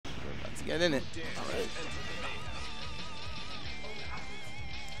to get in it. All right.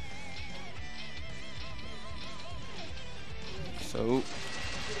 So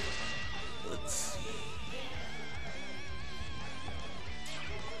let's see.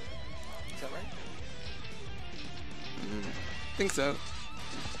 Is that right? I think so.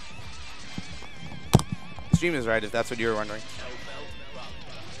 The stream is right if that's what you were wondering.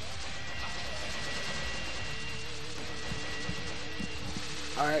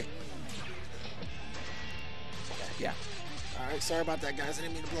 All right. Yeah. All right. Sorry about that, guys. I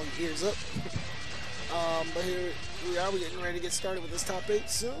didn't mean to blow your ears up. But here we are. We're getting ready to get started with this top 8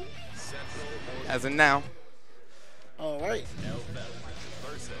 soon. As in now. All right.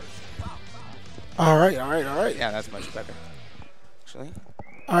 All right. Yeah, that's much better. Actually.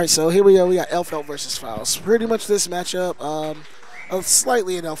 All right, so here we go. We got Elphelt versus Faust. Pretty much this matchup,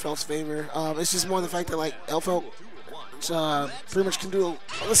 slightly in Elphelt's favor. It's just more the fact that like Elphelt pretty much can do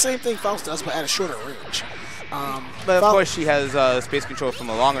the same thing Faust does, but at a shorter range. But of course, she has space control from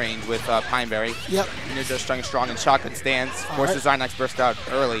a long range with Pineberry. Yep. NerdJosh strong in shotgun stance. Forces Zinac burst out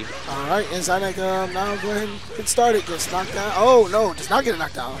early. All right, and Zinac now go ahead and get started. Gets knocked down. Oh, no, does not get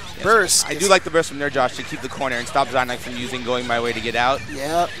knocked down. Yes. Burst. I do like the burst from NerdJosh to keep the corner and stop Zinac from using Going My Way to get out.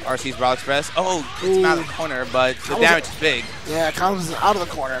 Yep. RC's Brawl Express. Oh, it's not the corner, but the damage is big. Yeah, comes out of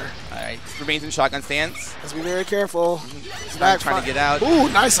the corner. All right, remains in shotgun stance. Let's be very careful. Zinac trying to get out. Ooh,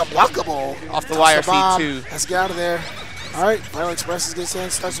 nice, unblockable. Off the wire feed, too. Let's get out of there. All right, Brawl Express gets in,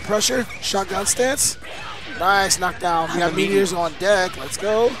 starts the pressure. Shotgun stance. Nice, knockdown. We got meteors on deck. Let's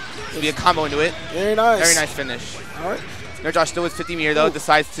go. It'll be a combo into it. Very nice. Very nice finish. All right. NerdJosh still with 50 meter, though.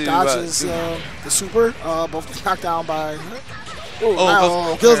 Decides to dodges the super. Both knocked down by.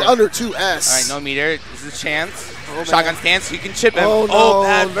 Oh, goes under 2S. All right, no meter. This is a chance. Oh, shotgun stance. You can chip him. Oh, no. Oh,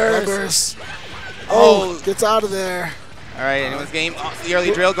 bad burst. Oh, gets out of there. All right, anyone's game. Oh, the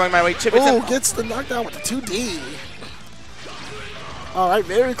early drill Going My Way. Chip it. Oh, gets the knockdown with the 2D. All right,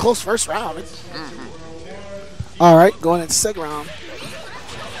 very close first round. All right, going into second round.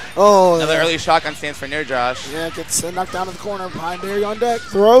 Oh, another early shotgun stance for NerdJosh. Yeah, gets knocked down to the corner. Pineberry on deck.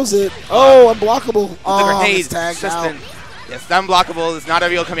 Throws it. Oh, unblockable. The grenade. Tagged out. Yes, unblockable. It's not a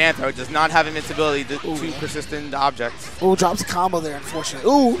real command throw. It does not have invincibility to persistent objects. Oh, drops a combo there, unfortunately.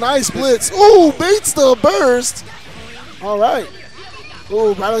 Ooh, nice blitz. Ooh, baits the burst. All right.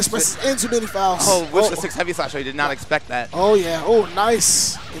 Ooh, Brawl Express is into mini Faust. Oh, which the 6 heavy slash. I did not expect that. Oh, yeah. Oh,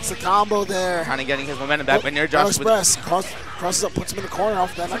 nice. It's a combo there. Kind of getting his momentum back, but NerdJosh Brawl Express crosses up, puts him in the corner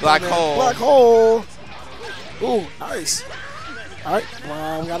off that. Black hole. Black hole. Ooh, nice. All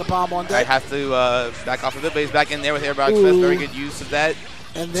right, we got a bomb on deck. I have to back off a bit, but he's back in there with Air Brawl Express. Very good use of that.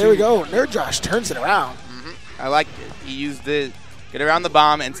 And there we go. NerdJosh turns it around. I like it. He used it, get around the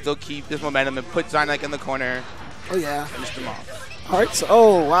bomb and still keep his momentum and put Zinac in the corner. Oh, yeah. Finish him off. All right, so,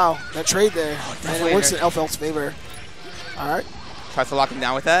 oh, wow. That trade there. And it works in Elphelt's favor. All right. Tries to lock him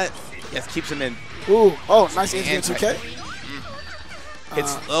down with that. Yes, keeps him in. Ooh, oh, nice Doren2k.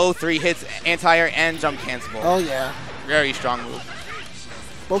 Hits low 3 hits, anti-air and jump cancelable. Oh, yeah. Very strong move.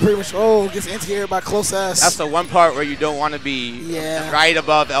 Well, pretty much, gets anti-air by close S. That's the one part where you don't want to be right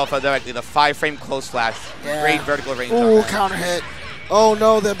above Elphelt directly. The 5-frame close slash. Yeah. Great vertical range. Ooh, counter hit. Oh,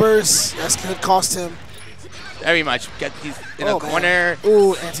 no, that burst. That's could cost him. Very much. He's in a corner.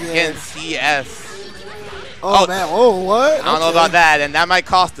 Ooh, anti-air. Against CS. Oh, man. Oh, what? I don't know about that, and that might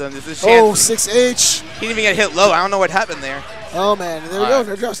cost him. This is chance. Oh, 6H. He didn't even get hit low. I don't know what happened there. Oh, man. There we go.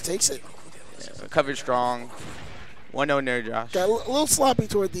 NerdJosh takes it. Yeah, coverage strong. 1-0 NerdJosh. Got a little sloppy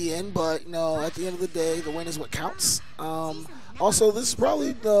toward the end, but, at the end of the day, the win is what counts. Also, this is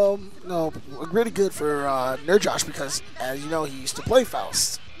probably really good for NerdJosh because, as you know, he used to play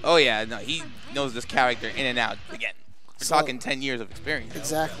Faust. Oh, yeah. No, he knows this character in and out. Again, we're talking 10 years of experience.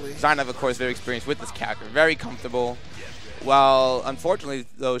 Exactly. Zinac, of course, very experienced with this character. Very comfortable. While, unfortunately,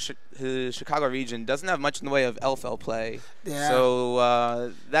 though, his Chicago region doesn't have much in the way of Elphelt play. Yeah.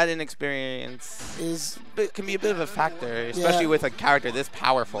 So that inexperience can be a bit of a factor, especially with a character this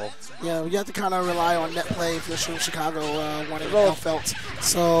powerful. Yeah, you have to kind of rely on net play if you're Chicago wanting Elphelt.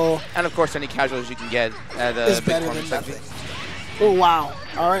 So. And, of course, any casuals you can get at a is better than nothing. Oh, wow.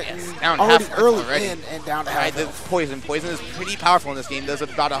 All right. Yes, down already half early already. in and down to half. The poison. Poison is pretty powerful in this game. Does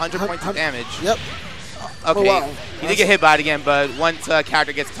about 100 points of damage. Yep. Okay. Oh, wow. He did get hit by it again, but once a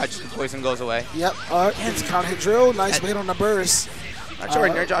character gets touched, the poison goes away. Yep. All right. It's a counter hit drill. Nice hit on the burst. Not sure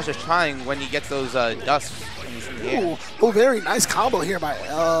what NerdJosh is trying when he gets those dusts. Ooh, very nice combo here by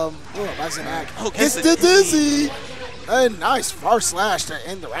Zinac. Oh, gets the dizzy. And nice far slash to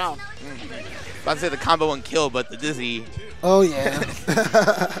end the round. About to say the combo and kill, but the dizzy. Oh, yeah.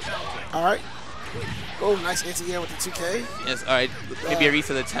 All right. Oh, nice anti-air with the 2K. Yes, all right. Maybe a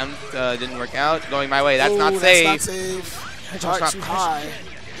reset attempt didn't work out. Going my way. That's not safe. safe. That's not safe. All right, too high.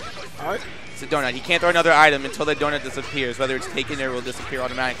 All right. It's a donut. He can't throw another item until the donut disappears. Whether it's taken or will disappear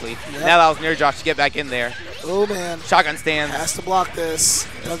automatically. Yep. That allows NerdJosh to get back in there. Oh, man. Shotgun stands. Has to block this.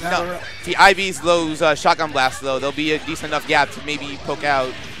 No. The IB's lows shotgun blast, though. There'll be a decent enough gap to maybe poke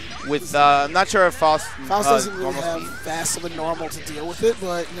out with, I'm not sure if Faust doesn't really have fast of a normal to deal with it,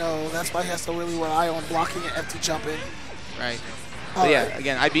 but, you know, that's why he has to really rely on blocking and FT jumping. Right. But yeah,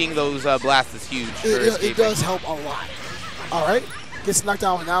 again, IBing those blasts is huge. It does help a lot. All right. Gets knocked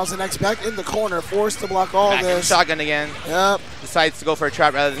down. Now Zinac's back in the corner, forced to block all this. Shotgun again. Yep. Decides to go for a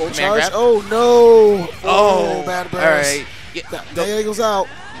trap rather than command grab. Oh, no. Oh, bad burst. All right. There goes out.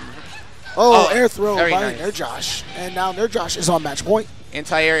 Oh, air throw by nice. NerdJosh. And now NerdJosh is on match point.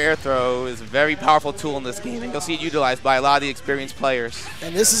 Anti-air air throw is a very powerful tool in this game, and you'll see it utilized by a lot of the experienced players.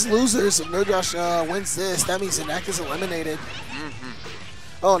 And this is losers. If NerdJosh wins this, that means Zinac is eliminated.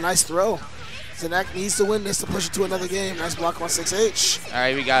 Oh, nice throw. Zinac needs to win this to push it to another game. Nice block on 6H. All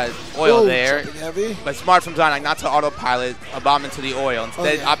right, we got oil there. Heavy. But smart from Zinac not to autopilot a bomb into the oil.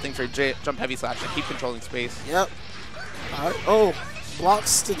 Instead, opting for jump heavy slash to keep controlling space. Yep. All right. Oh,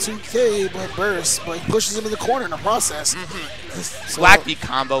 blocks the 2K, but bursts, but he pushes him in the corner in the process. Black beat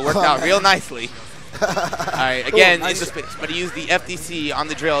combo worked out real nicely. All right, again, nice. In the space, but he used the FDC on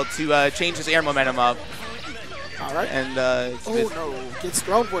the drill to change his air momentum up. All right. And no, gets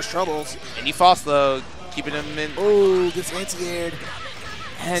thrown for his troubles. And he Faust though, keeping him in. Oh, gets anti-aired.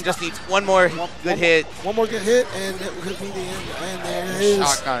 And just needs one more good hit. One more good hit, and it could be the end. And there it is.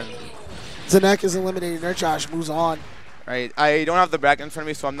 Shotgun. Zinac is eliminated. NerdJosh moves on. Right. I don't have the bracket in front of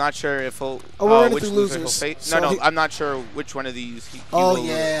me, so I'm not sure if he'll. Which loser he'll face. So I'm not sure which one of these he will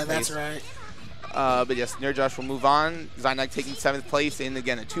face. That's right. But yes, NerdJosh will move on. Zinac taking 7th place in,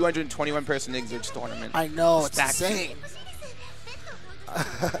 again, a 221-person Xrd tournament. I know, it's insane.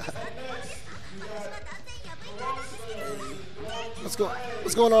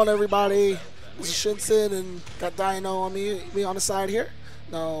 What's going on, everybody? This is Shinsen, and got Dino on me on the side here.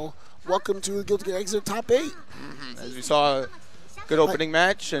 No, welcome to the Guilty Gear Xrd Top 8. As we saw, good opening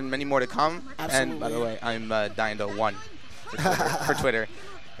match, and many more to come. Absolutely. And by the way, I'm Dino1 for Twitter.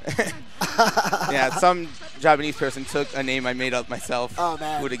 Yeah, some Japanese person took a name I made up myself. Oh,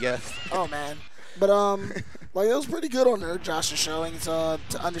 man. Who would have guessed? Oh, man. But, like, it was pretty good on NerdJosh's showing to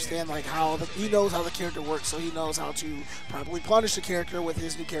understand, like, how he knows how the character works, so he knows how to properly punish the character with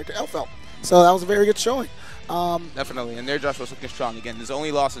his new character, Elphelt. So that was a very good showing. Definitely, and NerdJosh was looking strong. Again, his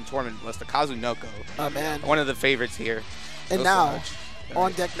only loss in tournament was to Kazunoko. Oh, man. One of the favorites here. And now,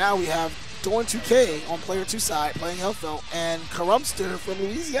 on deck now, we have Doren2k on player 2 side playing Elphelt, and Kurumster from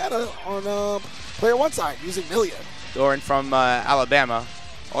Louisiana on player 1 side using Millia. Doren from Alabama,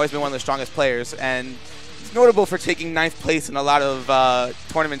 always been one of the strongest players, and he's notable for taking 9th place in a lot of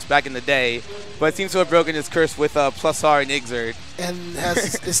tournaments back in the day, but seems to have broken his curse with plus R in Xrd. And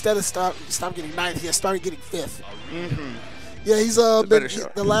has instead of stop getting 9th, he has started getting 5th. Yeah, he's been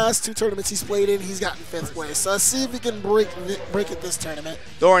the last 2 tournaments he's played in, he's gotten 5th place. So let's see if he can break it this tournament.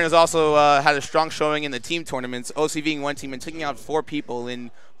 Doren has also had a strong showing in the team tournaments, OCVing one team and taking out 4 people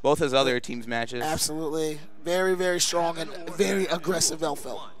in both his other team's matches. Absolutely. Very, very strong and very aggressive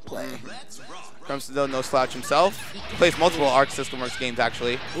Elphelt play. Kurumster, though, no slouch himself. He plays multiple Arc System Works games,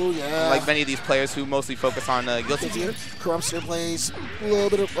 actually. Oh, yeah. Like many of these players who mostly focus on Guilty Gear. Kurumster plays a little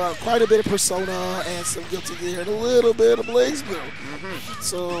bit of, quite a bit of Persona and some Guilty Gear and a little bit of Blaze Blue.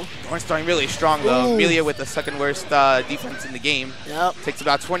 So Doren's starting really strong, though. Millia with the 2nd worst defense in the game. Yep. Takes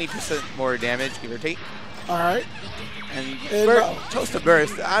about 20% more damage, give or take. All right. And Toast to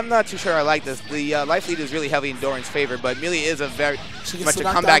Burst, I'm not too sure I like this. The life lead is really heavy in Doren's favor, but Millia is a very much a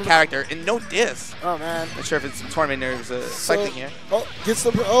comeback character, and no diss. Oh, man. Not sure if it's some tournament or it's cycling here. It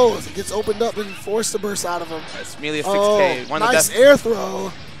gets opened up and forced to burst out of him. That's Millia 6K, one of the best. Nice air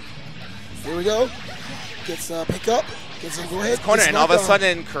throw. Here we go. Gets pick up. Gets a go ahead. Corner, and all of a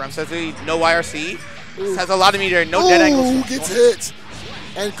sudden, Kurumster says no YRC. Has a lot of meter, no dead angles. Gets hit.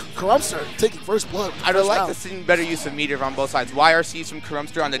 And Kurumster taking first blood. I'd like to see better use of meter on both sides. YRCs from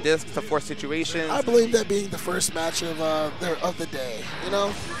Kurumster on the disc to force situations. I believe that being the first match of the day. You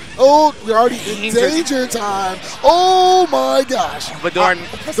know. Oh, we're already in danger time. Oh my gosh. But Doren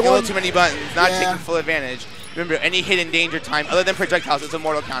pressing a little too many buttons, not taking full advantage. Remember, any hit in danger time other than projectiles is a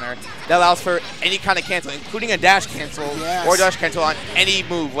mortal counter. That allows for any kind of cancel, including a dash cancel or dash cancel on any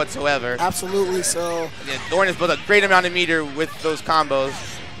move whatsoever. Absolutely. So yeah, Doren has built a great amount of meter with those combos.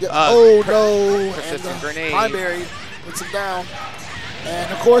 Yeah, oh no! Persistent grenade. Primary puts him down. And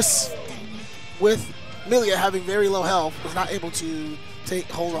of course, with Millia having very low health, was not able to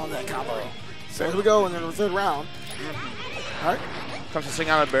take hold on that combo. So here we go in the third round. All right. Comes to swing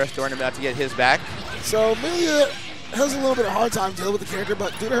out a burst. Doren about to get his back. So Millia has a little bit of a hard time dealing with the character,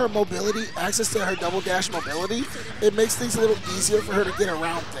 but due to her mobility, access to her double dash mobility, it makes things a little easier for her to get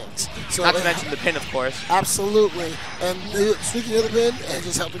around things. So not to mention the pin, of course. Absolutely. And speaking of the pin, and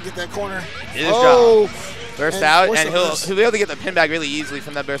just helping get that corner. It is job. Burst out, and he'll be able to get the pin back really easily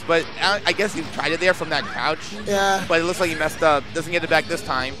from that burst. But I guess he tried it there from that crouch. Yeah. But it looks like he messed up. Doesn't get it back this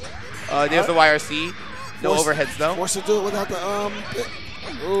time. There's the YRC. No overheads, though. Forced to do it without the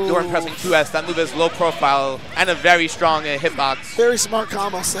Doren pressing 2S. That move is low profile and a very strong hitbox. Very smart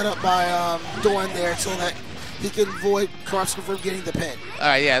combo set up by Doren there so that he can avoid Kurumster from getting the pin. All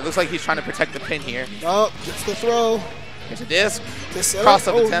right, yeah, it looks like he's trying to protect the pin here. Oh, gets the throw. Gets a disc.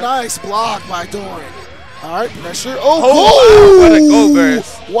 Cross-up attempt. Nice block by Doren. All right, pressure. Oh, what a gold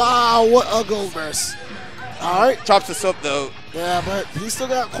burst. Wow, what a gold burst. All right. Chops the soap, though. Yeah, but he's still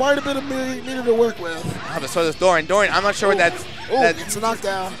got quite a bit of meter to work with. But so does Doren. Doren, I'm not sure what that's. It's a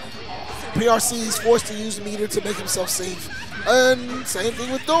knockdown. PRC is forced to use meter to make himself safe. And same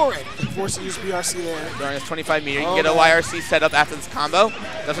thing with Doren. Forced to use PRC there. Doren has 25 meter. You can get a YRC set up after this combo.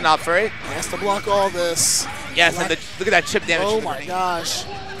 Doesn't opt for it. Has to block all this. Yes, and look at that chip damage. Oh my gosh.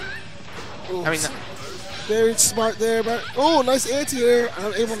 Oops. I mean, very smart there, but nice anti-air.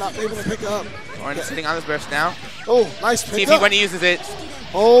 Not able to pick up. Doren sitting on his burst now. Oh, nice pick See if when he uses it.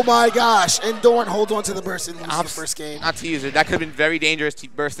 Oh my gosh! And Doren holds on to the burst and loses the first game. Not to use it. That could have been very dangerous to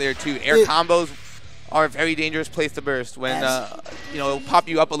burst there too. Air combos are a very dangerous place to burst when it'll pop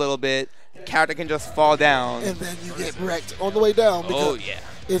you up a little bit. Character can just fall down. And then you get wrecked on the way down. Oh yeah.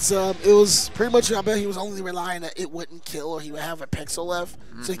 It was pretty much, I bet he was only relying that it wouldn't kill or he would have a pixel left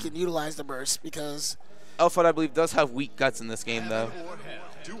so he can utilize the burst because Elphelt, I believe, does have weak guts in this game though.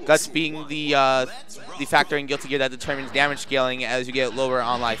 Guts being the factor in Guilty Gear that determines damage scaling as you get lower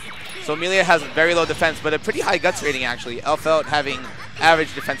on life. So Millia has very low defense, but a pretty high guts rating actually. Elphelt having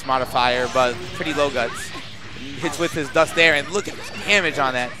average defense modifier, but pretty low guts. Hits with his dust there, and look at the damage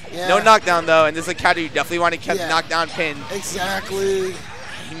on that. Yeah. No knockdown though, and this is a counter you definitely want to keep knockdown pin. Exactly.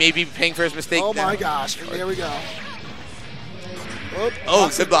 He may be paying for his mistake. Oh my gosh! And there we go. Good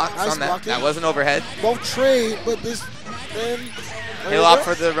blocks on that. Blocking. That wasn't overhead. Both trade, but this then. He'll opt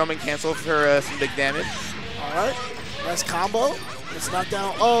for the Roman cancel for some big damage. All right. Nice combo. Gets knocked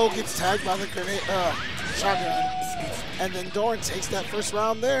down. Oh, gets tagged by the grenade, shotgun. And then Doren takes that first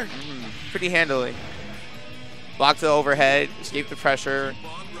round there. Pretty handily. Blocked the overhead, escaped the pressure,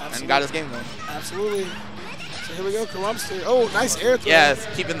 and got his game going. Absolutely. So here we go, Kurumster. Oh, nice air throw. Yes,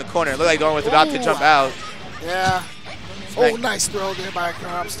 keeping the corner. Looked like Doren was about to jump out. Yeah. Oh, nice throw there by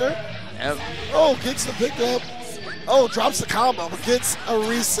Kurumster. Yep. Oh, gets the pickup. Oh, drops the combo, but gets a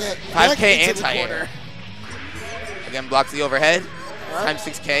reset. 5K anti-air. Again, blocks the overhead. Times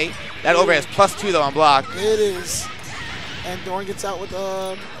 6K. That overhead is +2 though on block. It is. And Doren gets out with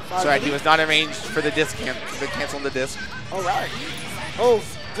 5. Sorry, he was not arranged for the disc canceling the disc. All right. Oh,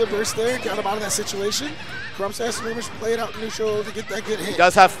 good burst there. Got him out of that situation. Kurumster has to pretty much play it out neutral to get that good hit. He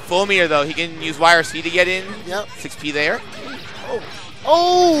does have full meter though. He can use YRC to get in. Yep. 6P there.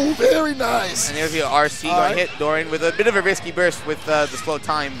 Oh, very nice. And there's your RC going to hit Doren with a bit of a risky burst with the slow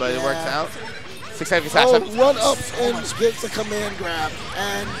time, but it works out. 6 slash up. Run up and gets the command grab.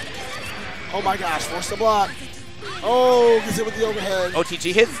 And, oh my gosh, force the block. Oh, gets hit with the overhead.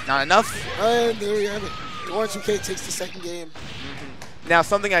 OTG hits, not enough. And there you have it. Doren2k takes the second game. Now,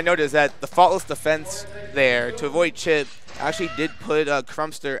 something I noticed is that the faultless defense there to avoid chip actually did put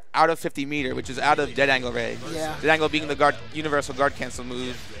Kurumster out of 50 meter, which is out of dead angle ray. Yeah. Dead angle being the universal guard cancel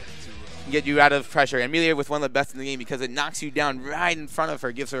move, can get you out of pressure. And Millia with one of the best in the game because it knocks you down right in front of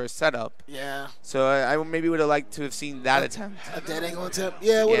her, gives her a setup. Yeah. So I maybe would have liked to have seen that attempt. A dead angle attempt?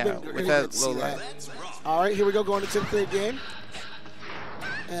 Yeah, it would have been really good to see that. All right, here we go, going into the third game.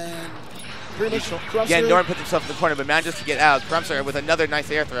 And pretty much Kurumster. Again, Doren puts himself in the corner, but manages to get out. Kurumster with another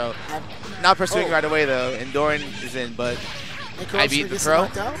nice air throw. Not pursuing right away, though, and Doren is in, but I beat the throw.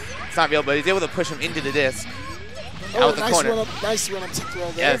 It's not real, but he's able to push him into the disc. Out the corner. Nice run up tick throw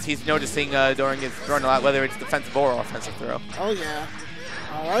there. Yes, he's noticing Doren gets thrown a lot, whether it's defensive or offensive throw. Oh, yeah.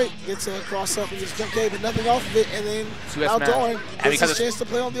 All right, gets a cross up and just jump K, but nothing off of it, and then now Doren gets his chance to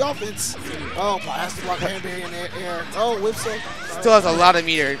play on the offense. Oh, has to block Hanberry in the air. Oh, whips up. Still has a lot of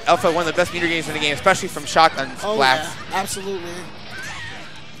meter. Elphelt, one of the best meter games in the game, especially from shotgun splats. Yeah, absolutely.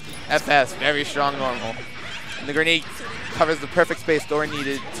 FS, very strong normal. And the grenade covers the perfect space Doren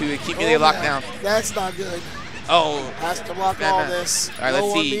needed to keep Millia locked down. That's not good. Oh. Has to block all this. All right,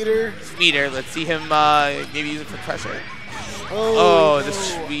 let's see. Meter. Let's see him maybe use it for pressure. Oh,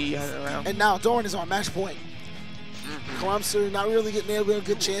 this should be around. And now Doren is on match point. Kurumster not really getting a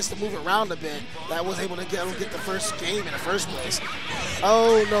good chance to move around a bit. That was able to get the first game in the first place.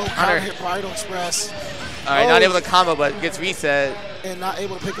 Oh no, counter hit Bridal Express. All right, not able to combo, but gets reset. And not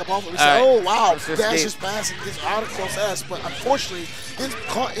able to pick up off of reset. Right. Oh wow, dashes past and gets out of close S, but unfortunately gets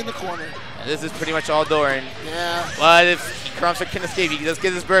caught in the corner. And this is pretty much all Doren. Yeah. But if Kurumster can escape, he does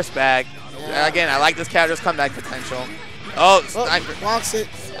get his burst back. Yeah. Again, I like this character's comeback potential. Oh, blocks it.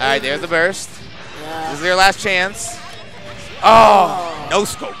 All right, there's the burst. Yeah. This is their last chance. Oh, no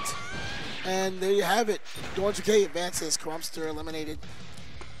scoped. And there you have it. Doren2k advances. Kurumster eliminated.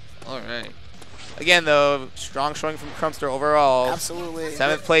 All right. Again, though, strong showing from Kurumster overall. Absolutely.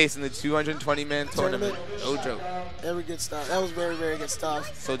 7th place in the 220-man tournament. No joke. Very good stuff. That was very, very good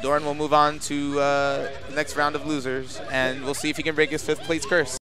stuff. So Doren will move on to the next round of losers, and we'll see if he can break his 5th place curse.